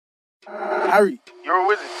Harry, you're a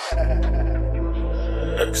wizard.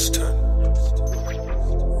 Extend.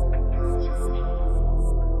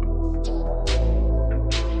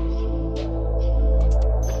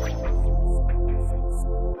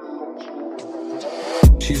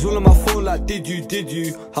 She's all on my phone like, did you?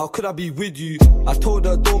 How could I be with you? I told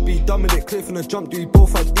her, don't be dumb in it, clear from the jump, do we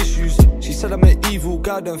both have issues? She said I'm an evil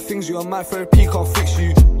guy, them things you and my therapy can't fix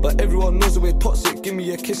you. But everyone knows that we're toxic, give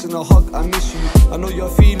me a kiss and a hug, I miss you. I know your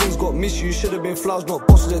feelings got missed you, should've been flowers, not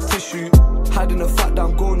bottles of tissue. Hiding the fact that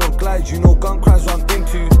I'm going on glides, you know gun crimes what I'm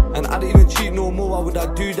into. And I don't even cheat no more, why would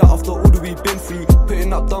I do that after all that we've been through?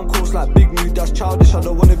 Putting up dumb quotes like big mood, that's childish, I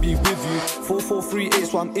don't wanna be with you.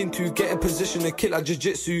 4-4-3-8's what I'm into, get in position to kill like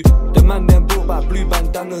jiu-jitsu. The man then brought back blue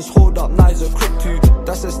bandanas, hold up knives and crip too.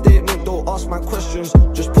 That's a statement, don't ask my questions,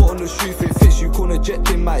 just put on the shoe if it fits you. Corner jet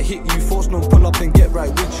thing might hit you, force no pull up and get right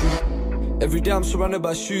with you. Every day I'm surrounded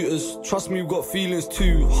by shooters, trust me we've got feelings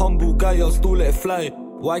too. Humble guy, I'll still let it fly.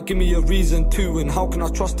 Why give me a reason to? And how can I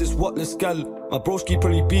trust this whatless gal? My broski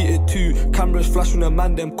probably beat it too. Cameras flash when a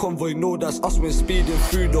man them convoy, know that's us when speeding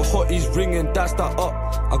through. The hotties ringing, that's that up,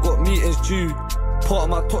 I got meetings due. Part of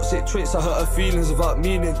my toxic traits, I hurt her feelings without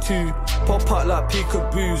meaning to. Pop out like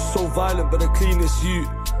peekaboos, so violent but the cleanest you.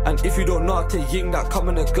 And if you don't know how to ying that, come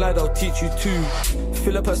in a glide, I'll teach you too.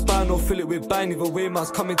 Fill up her spine or fill it with bang, either way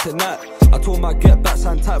man's coming tonight. I told my get back,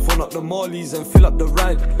 hand tight, phone up the Marlies and fill up the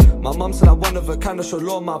ride. My mum said I'm one of a kind, I should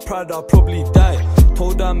lower my pride, I'll probably die.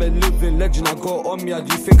 Told her I'm a living legend, I got on me, how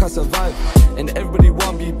do you think I survive? And everybody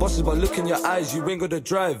want me bosses, but look in your eyes, you ain't got the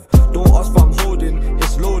drive. Don't ask for I'm holding,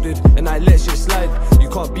 it's loaded, and I let shit slide. You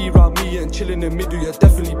can't be around me and chill in the middle, you're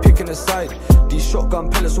definitely picking a side. These shotgun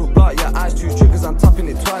pellets will blight your eyes, 2 triggers, I'm tapping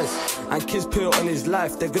it twice. And kids put on his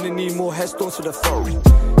life, they're gonna need more headstones for the throat.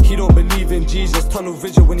 He don't believe in Jesus, tunnel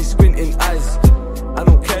vision when he's squinting eyes. I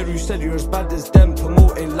don't care who said you're as bad as them,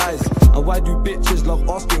 promoting lies. And why do bitches love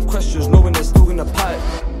asking questions, knowing they're still in the pipe?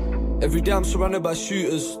 Every day I'm surrounded by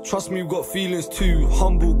shooters, trust me we've got feelings too.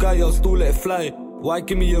 Humble guy, I'll still let it fly. Why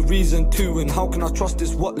give me a reason to? And how can I trust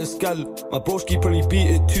this whatless gal? My broski probably beat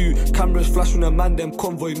it too. Cameras flash when a man them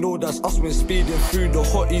convoy, know that's us when speeding through. The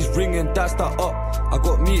hotties ringing, that's that up, I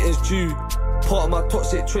got meetings due. Part of my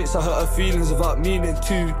toxic traits, I hurt her feelings without meaning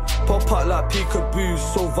to. Pop out like peekaboos,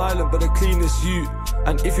 so violent but the cleanest you.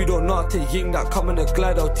 And if you don't know how to ying that, come in a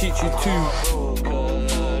glide, I'll teach you too.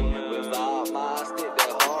 Without my stick,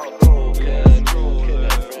 they're heartbroken. Killing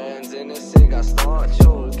friends in the cig, I start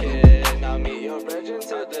choking. I'll meet your brethren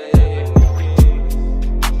today.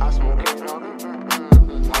 I smoke it on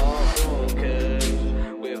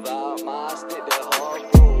heartbroken. Without my stick, they're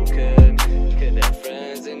heartbroken. Killing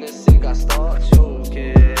friends in the cig, I start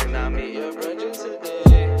choking. I'll meet your brethren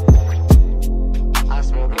today. I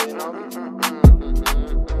smoke it on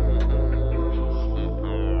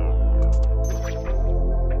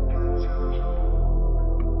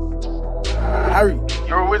Harry,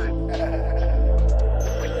 you're a wizard.